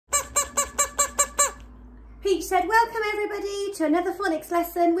Peach said, welcome everybody to another phonics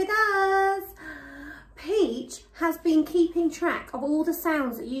lesson with us. Peach has been keeping track of all the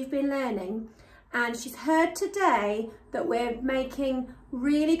sounds that you've been learning, and she's heard today that we're making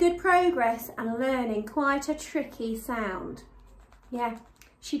really good progress and learning quite a tricky sound. Yeah,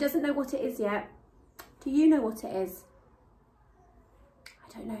 she doesn't know what it is yet. Do you know what it is?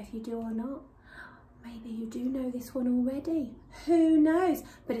 I don't know if you do or not. Maybe you do know this one already. Who knows?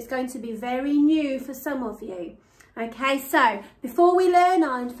 But it's going to be very new for some of you. Okay, so before we learn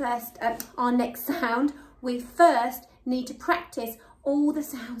our next sound, we first need to practice all the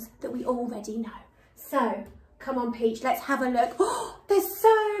sounds that we already know. So, come on Peach, let's have a look. Oh, there's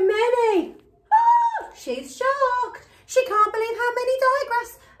so many. Oh, she's shocked. She can't believe how many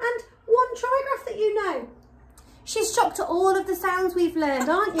digraphs and one trigraph that you know. She's shocked at all of the sounds we've learned,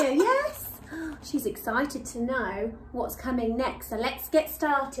 aren't you? Yes? She's excited to know what's coming next. So let's get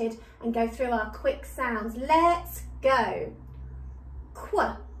started and go through our quick sounds. Let's go. Qu,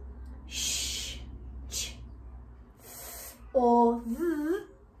 sh, ch, or v,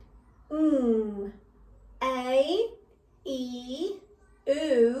 a, e,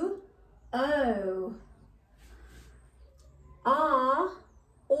 u, o, r,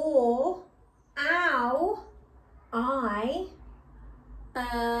 or, ow, I,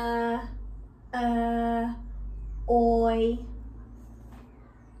 oi.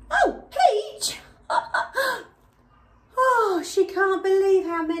 Oh, Peach! Oh, she can't believe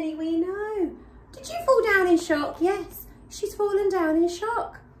how many we know. Did you fall down in shock? Yes, she's fallen down in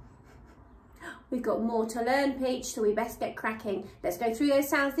shock. We've got more to learn, Peach, so we best get cracking. Let's go through those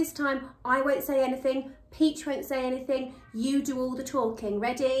sounds this time. I won't say anything, Peach won't say anything. You do all the talking.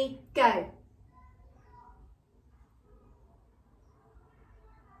 Ready? Go.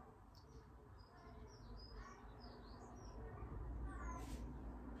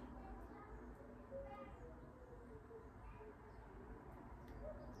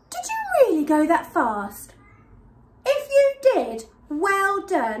 Go that fast? If you did, well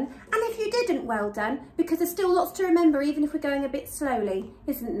done, and if you didn't, well done, because there's still lots to remember even if we're going a bit slowly,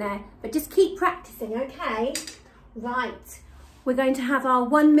 isn't there? But just keep practicing, okay? Right, we're going to have our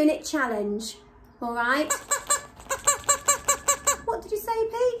 1 minute challenge, all right? What did you say,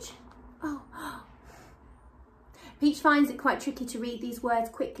 Peach? Oh, Peach finds it quite tricky to read these words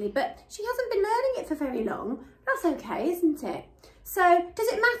quickly, but she hasn't been learning it for very long. That's okay, isn't it? So, does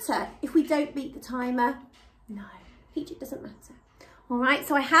it matter if we don't beat the timer? No, Peach, it doesn't matter. All right,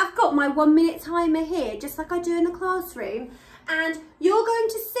 so I have got my 1 minute timer here, just like I do in the classroom, and you're going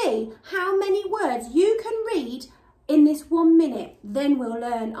to see how many words you can read in this 1 minute. Then we'll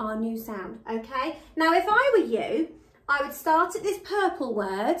learn our new sound, okay? Now, if I were you, I would start at this purple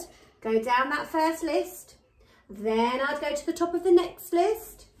word, go down that first list, then I'd go to the top of the next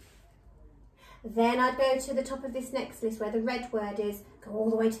list, then I'd go to the top of this next list where the red word is, go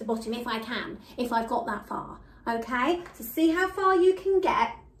all the way to the bottom if I can, if I've got that far, okay? So see how far you can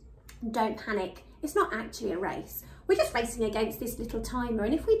get. Don't panic, it's not actually a race. We're just racing against this little timer,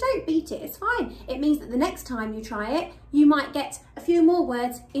 and if we don't beat it, it's fine. It means that the next time you try it, you might get a few more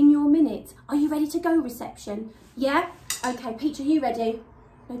words in your minute. Are you ready to go, reception? Yeah? Okay, Peach, are you ready?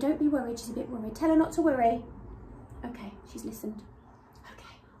 No, don't be worried, she's a bit worried. Tell her not to worry. Okay, she's listened.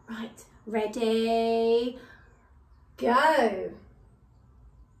 Okay, right. Ready, go.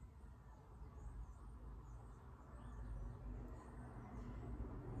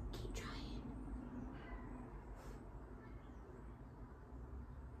 Keep trying.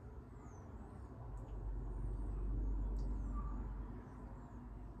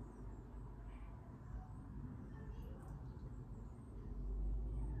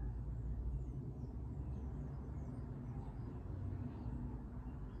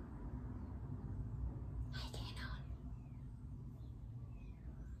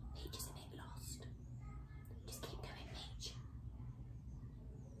 Peach is a bit lost. Just keep going, Peach.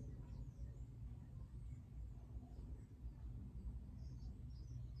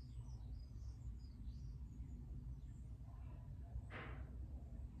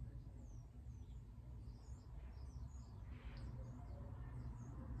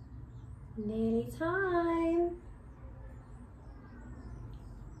 Nearly time.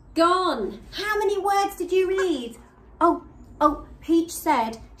 Gone. How many words did you read? Oh, Peach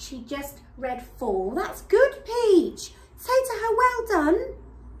said she just read 4. That's good, Peach. Say to her, well done.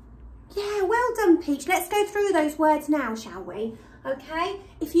 Yeah, well done, Peach. Let's go through those words now, shall we? Okay,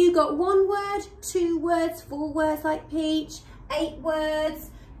 if you got 1 word, 2 words, 4 words like Peach, 8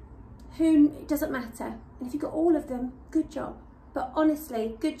 words, it doesn't matter. And if you got all of them, good job. But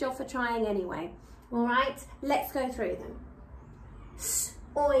honestly, good job for trying anyway. All right, let's go through them. S,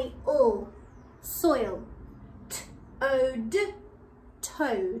 oi, all, soil.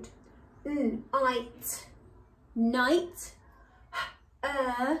 toad. It, night.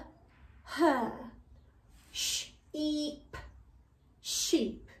 Her. Sheep,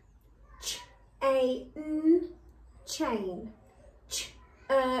 sheep. Chain.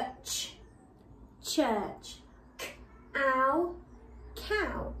 Church, cow,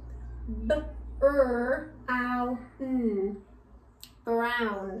 cow.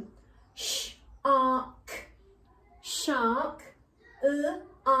 Brown. Shark,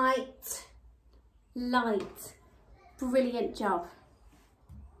 light. Brilliant job.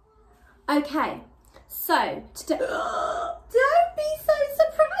 Okay, so today, don't be so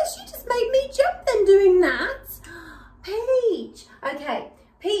surprised, you just made me jump then doing that. Peach. Okay,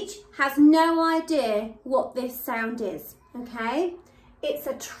 Peach has no idea what this sound is, okay? It's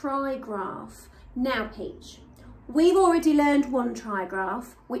a trigraph. Now, Peach, we've already learned one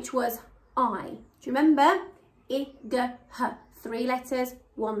trigraph, which was I. Do you remember? I, G, H. 3 letters,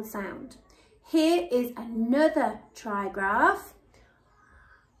 1 sound. Here is another trigraph.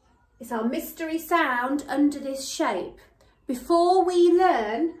 It's our mystery sound under this shape. Before we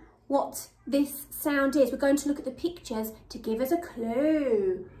learn what this sound is, we're going to look at the pictures to give us a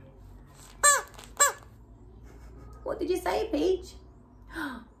clue. What did you say, Peach?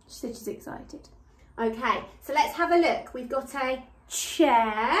 She said she's excited. Okay, so let's have a look. We've got a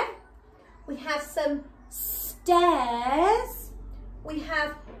chair. We have some stairs. We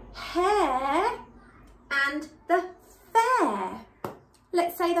have hair and the fair.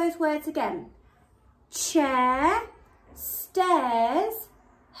 Let's say those words again. Chair, stairs,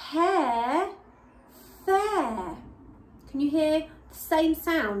 hair, fair. Can you hear the same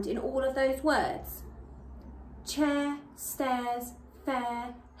sound in all of those words? Chair, stairs,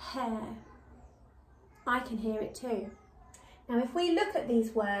 fair, hair. I can hear it too. Now if we look at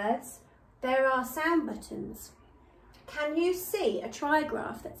these words, there are sound buttons. Can you see a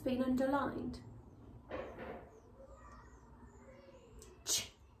trigraph that's been underlined?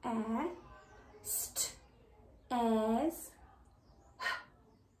 Air, st, airs,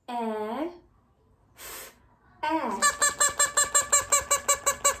 air, air.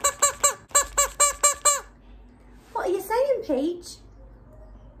 What are you saying, Peach?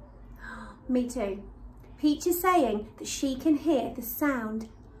 Me too. Peach is saying that she can hear the sound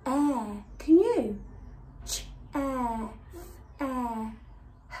air. Can you? Air, air,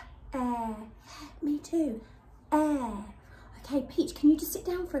 air. Me too. Air. Okay, Peach, can you just sit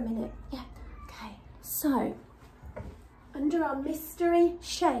down for a minute? Yeah. Okay, so under our mystery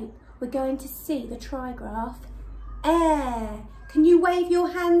shape, we're going to see the trigraph air. Can you wave your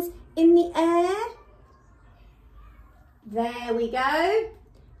hands in the air? There we go.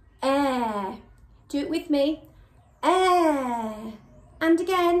 Air. Do it with me. Air. And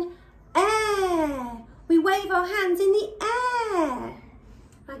again, air. We wave our hands in the air.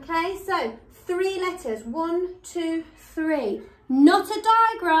 Okay, so 3 letters, 1, 2, 3. Not a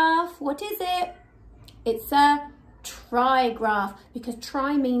digraph. What is it? It's a trigraph, because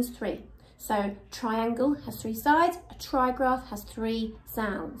tri means 3. So triangle has 3 sides, a trigraph has 3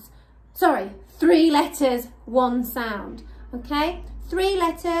 sounds. Sorry, 3 letters, 1 sound. Okay, 3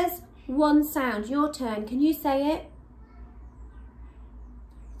 letters, 1 sound. Your turn. Can you say it?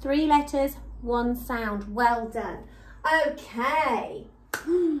 3 letters, 1 sound. Well done. Okay.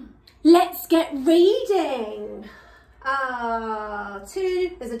 Let's get reading.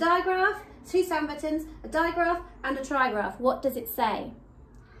 There's a digraph, 2 sound buttons, a digraph and a trigraph. What does it say?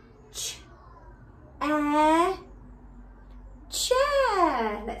 Air,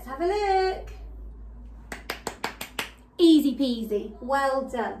 chair. Let's have a look. Easy peasy. Well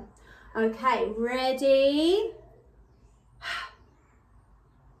done. Okay, ready?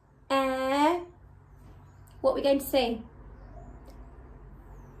 Air. What are we going to see?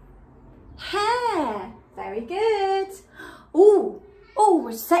 Hair. Very good. Oh,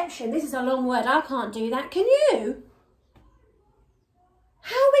 reception. This is a long word. I can't do that. Can you?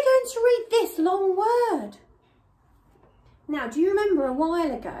 How are we going to read this long word? Now, do you remember a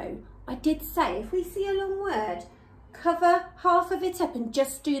while ago, I did say if we see a long word, cover half of it up and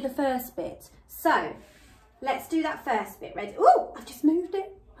just do the first bit. So, let's do that first bit. Ready? Oh, I've just moved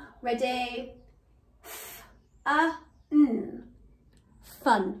it. Ready?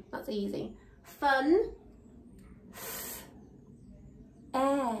 Fun. That's easy. Fun.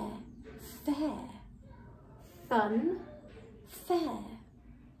 Air. Fair. Fun. Fair.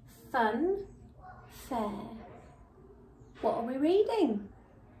 Fun. Fair. What are we reading?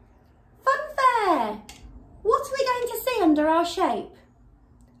 Funfair. What are we going to see under our shape?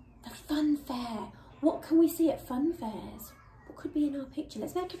 The fun fair. What can we see at fun fairs? What could be in our picture?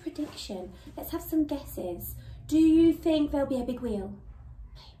 Let's make a prediction. Let's have some guesses. Do you think there'll be a big wheel?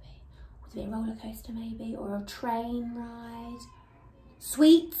 Is it a roller coaster maybe, or a train ride?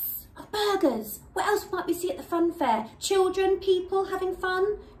 Sweets, oh, burgers. What else might we see at the fun fair? Children, people having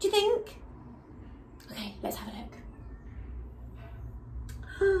fun, do you think? Okay, let's have a look.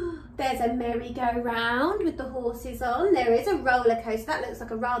 There's a merry-go-round with the horses on. There is a roller coaster. That looks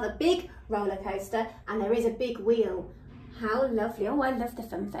like a rather big roller coaster, and there is a big wheel. How lovely. Oh, I love the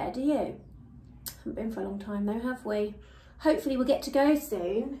fun fair, do you? Haven't been for a long time though, have we? Hopefully we'll get to go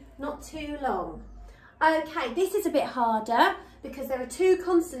soon. Not too long. Okay, this is a bit harder because there are two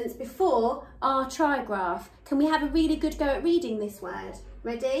consonants before our trigraph. Can we have a really good go at reading this word?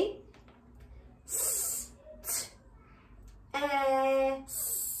 Ready? S, t,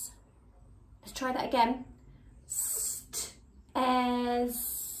 s. Let's try that again. St,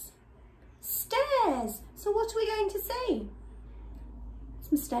 es, stairs. So what are we going to see?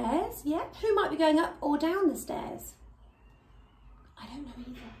 Some stairs, yeah. Who might be going up or down the stairs? I don't know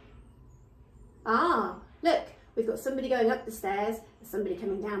either. Ah, look, we've got somebody going up the stairs and somebody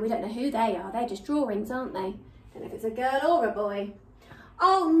coming down. We don't know who they are. They're just drawings, aren't they? Don't know if it's a girl or a boy.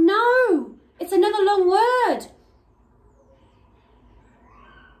 Oh no, it's another long word.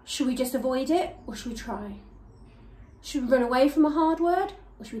 Should we just avoid it or should we try? Should we run away from a hard word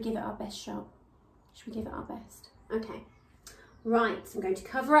or should we give it our best shot? Should we give it our best? Okay. Right, so I'm going to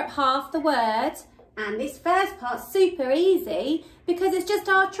cover up half the word, and this first part's super easy because it's just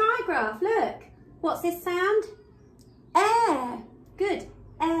our trigraph. Look, what's this sound? Air. Good.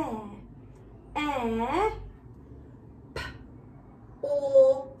 Air. Air. P.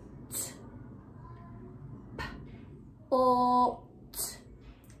 Or. T. P. Or. T.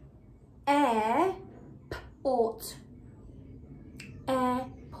 Air. P. Ort.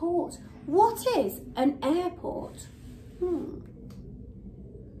 Airport. What is an airport?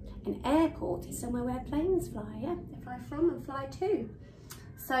 An airport is somewhere where planes fly, yeah? They fly from and fly to.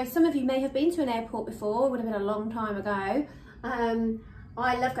 So some of you may have been to an airport before. It would have been a long time ago. I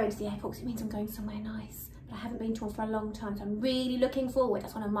love going to the airport because it means I'm going somewhere nice. But I haven't been to one for a long time, so I'm really looking forward.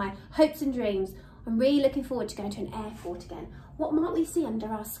 That's one of my hopes and dreams. I'm really looking forward to going to an airport again. What might we see under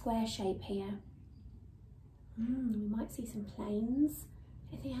our square shape here? We might see some planes.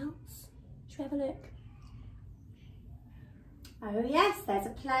 Anything else? Should we have a look? Oh yes, there's a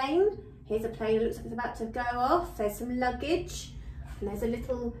plane. Here's a plane that looks like it's about to go off. There's some luggage and there's a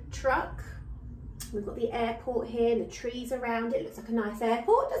little truck. We've got the airport here and the trees around it. It looks like a nice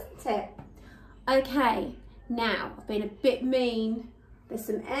airport, doesn't it? Okay, now I've been a bit mean. There's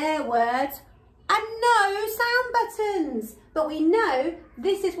some air words and no sound buttons. But we know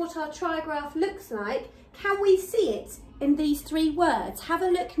this is what our trigraph looks like. Can we see it in these three words? Have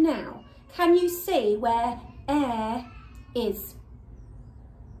a look now. Can you see where air is?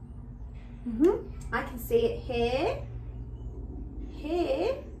 I can see it here,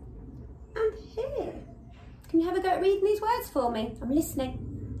 here, and here. Can you have a go at reading these words for me? I'm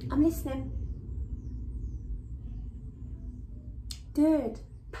listening. I'm listening. Good.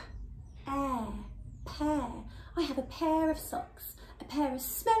 P, air, pair. I have a pair of socks. A pair of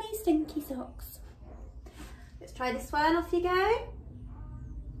smelly, stinky socks. Let's try this one. Off you go.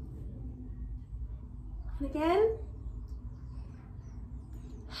 And again.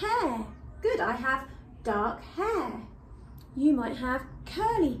 Hair. Good, I have dark hair. You might have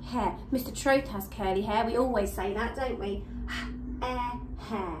curly hair. Mr. Troth has curly hair. We always say that, don't we?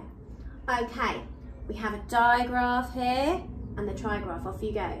 Hair. Okay, we have a digraph here and the trigraph. Off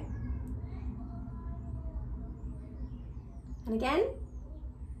you go. And again.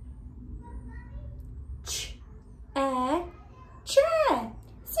 Air, chair.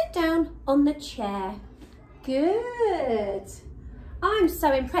 Sit down on the chair. Good. I'm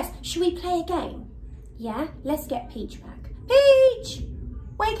so impressed. Should we play a game? Yeah, let's get Peach back. Peach,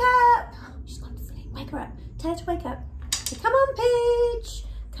 wake up. She's gone to sleep. Wake her up. Tell her to wake up. Come on, Peach.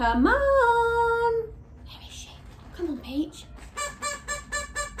 Come on. Where is she? Come on, Peach.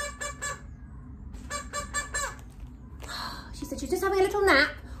 She said she's just having a little nap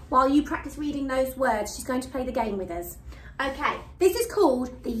while you practice reading those words. She's going to play the game with us. Okay, this is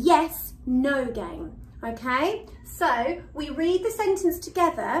called the yes-no game. Okay, so we read the sentence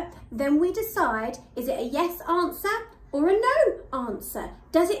together, then we decide, is it a yes answer or a no answer?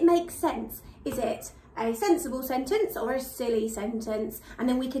 Does it make sense? Is it a sensible sentence or a silly sentence? And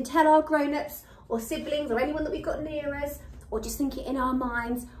then we can tell our grown-ups or siblings or anyone that we've got near us, or just think it in our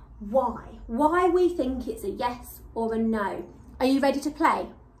minds, why we think it's a yes or a no. Are you ready to play?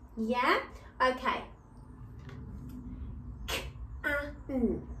 Yeah? Okay.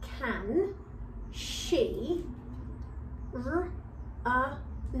 Can she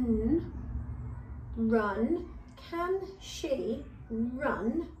run? Can she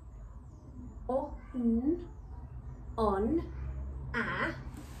run on, a.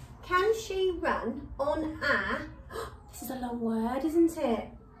 Can she run on a, this is a long word, isn't it?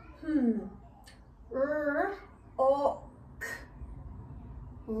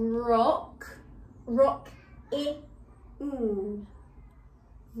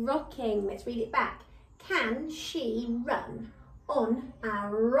 Rocking, let's read it back. Can she run on a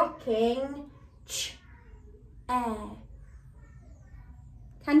rocking chair?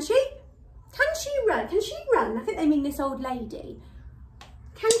 Can she? Can she run? Can she run? I think they mean this old lady.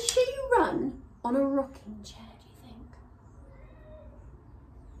 Can she run on a rocking chair, do you think?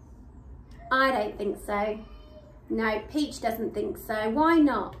 I don't think so. No, Peach doesn't think so. Why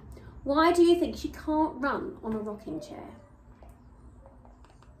not? Why do you think she can't run on a rocking chair?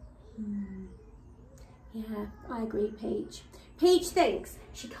 Yeah, I agree, Peach. Peach thinks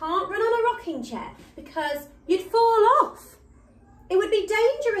she can't run on a rocking chair because you'd fall off. It would be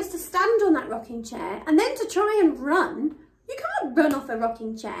dangerous to stand on that rocking chair and then to try and run. You can't run off a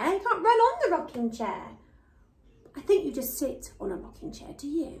rocking chair. You can't run on the rocking chair. I think you just sit on a rocking chair, do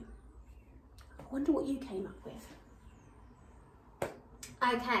you? I wonder what you came up with.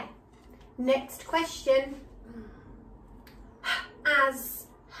 Okay, next question. As,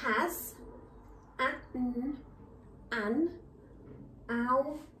 has, an,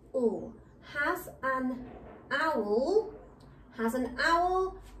 owl. Has an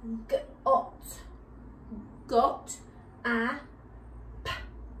owl got a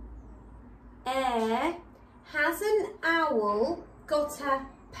pair? Has an owl got a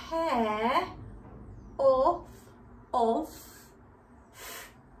pair of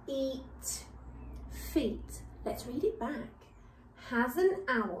feet? Let's read it back. Has an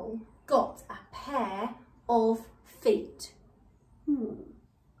owl got a pair of feet?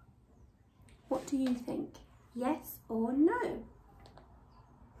 What do you think? Yes or no?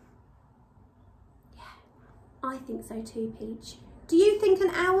 Yeah, I think so too, Peach. Do you think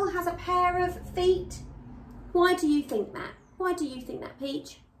an owl has a pair of feet? Why do you think that? Why do you think that,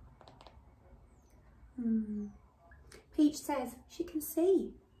 Peach? Peach says she can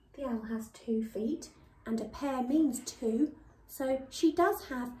see the owl has 2 feet and a pair means 2. So she does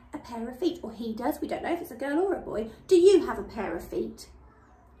have a pair of feet, or he does. We don't know if it's a girl or a boy. Do you have a pair of feet?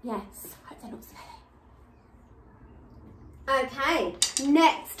 Yes, I hope they're not smelly. Okay,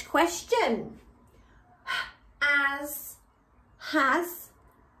 next question. Has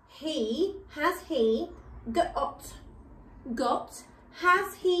he got,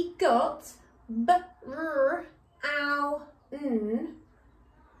 has he got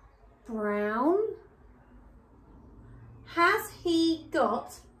brown? Has he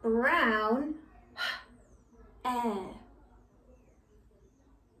got brown hair?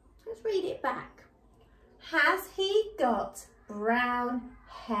 Let's read it back. Has he got brown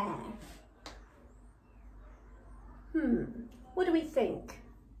hair? What do we think?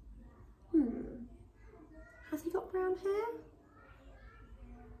 Has he got brown hair?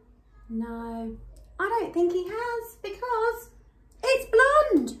 No, I don't think he has, because it's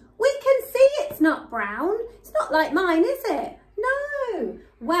blonde. We can see it's not brown. It's not like mine, is it? No.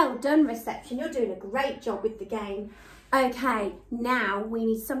 Well done, reception. You're doing a great job with the game. Okay, now we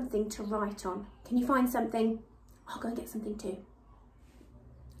need something to write on. Can you find something? I'll go and get something too.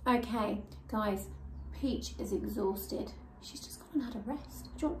 Okay, guys, Peach is exhausted. She's just gone and had a rest.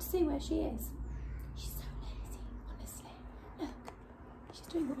 Do you want to see where she is? She's so lazy, honestly. Look, she's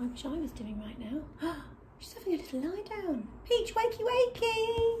doing what I wish I was doing right now. She's having a little lie down. Peach, wakey,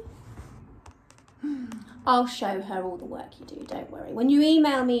 wakey. I'll show her all the work you do, don't worry. When you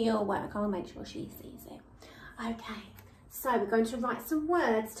email me your work, I'll make sure she sees it. Okay, so we're going to write some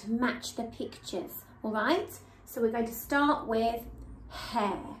words to match the pictures, all right? So we're going to start with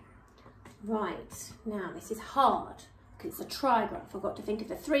hair. Right, now this is hard because it's a trigram. I forgot to think of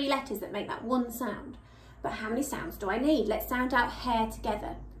the 3 letters that make that one sound. But how many sounds do I need? Let's sound out hair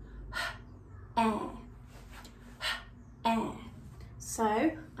together. Air. Air.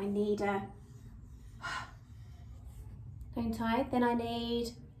 So I need a, don't I? Then I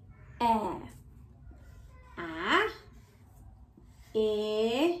need air.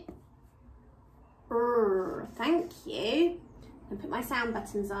 Ear. Thank you. And put my sound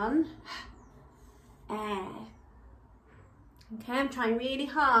buttons on. Air. Okay, I'm trying really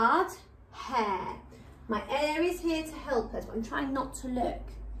hard. Hair. My air is here to help us, but I'm trying not to look.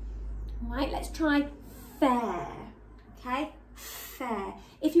 All right, let's try fair. Okay, fair.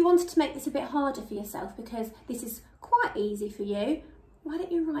 If you wanted to make this a bit harder for yourself, because this is quite easy for you, why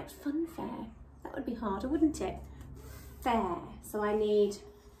don't you write funfair? That would be harder, wouldn't it? Fair. So I need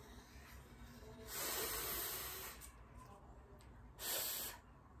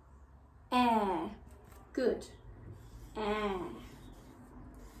air. Good. Air.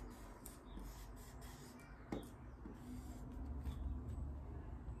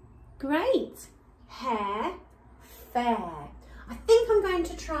 Great. Hair, fair. I think I'm going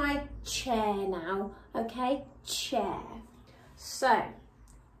to try chair now, okay? Chair. So,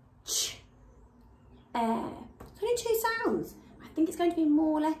 ch, air. It's only 2 sounds. I think it's going to be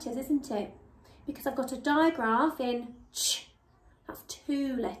more letters, isn't it? Because I've got a digraph in ch, that's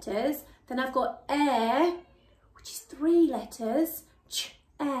 2 letters. Then I've got air, which is 3 letters. Ch,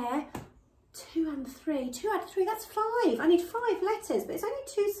 air. 2 and 3. 2 out of 3, that's 5. I need 5 letters, but it's only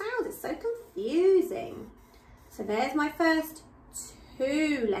 2 sounds. It's so confusing. So there's my first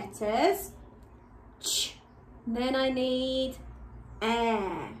 2 letters. Ch. And then I need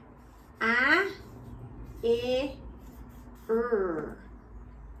air. A, I,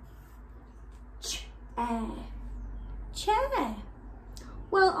 Ch, air. Chair.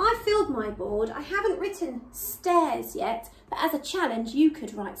 Well, I filled my board. I haven't written stairs yet, but as a challenge, you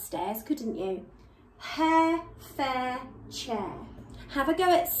could write stairs, couldn't you? Hair, fair, chair. Have a go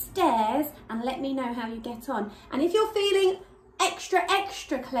at stairs and let me know how you get on. And if you're feeling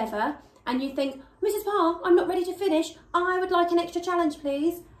extra clever and you think, Mrs. Parr, I'm not ready to finish, I would like an extra challenge,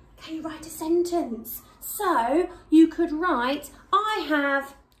 please. Can you write a sentence? So you could write, I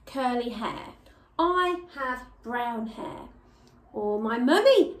have curly hair. I have brown hair. Or my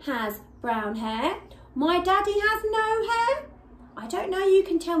mummy has brown hair. My daddy has no hair. I don't know, you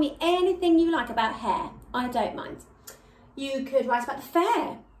can tell me anything you like about hair. I don't mind. You could write about the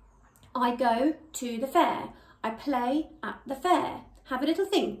fair. I go to the fair. I play at the fair. Have a little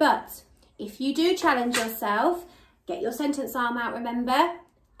think. But if you do challenge yourself, get your sentence arm out, remember?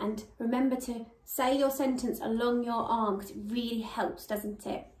 And remember to say your sentence along your arm because it really helps, doesn't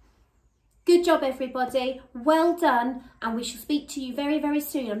it? Good job, everybody. Well done. And we shall speak to you very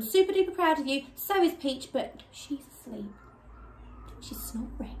soon. I'm super duper proud of you. So is Peach, but she's asleep. She's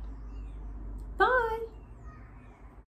snoring.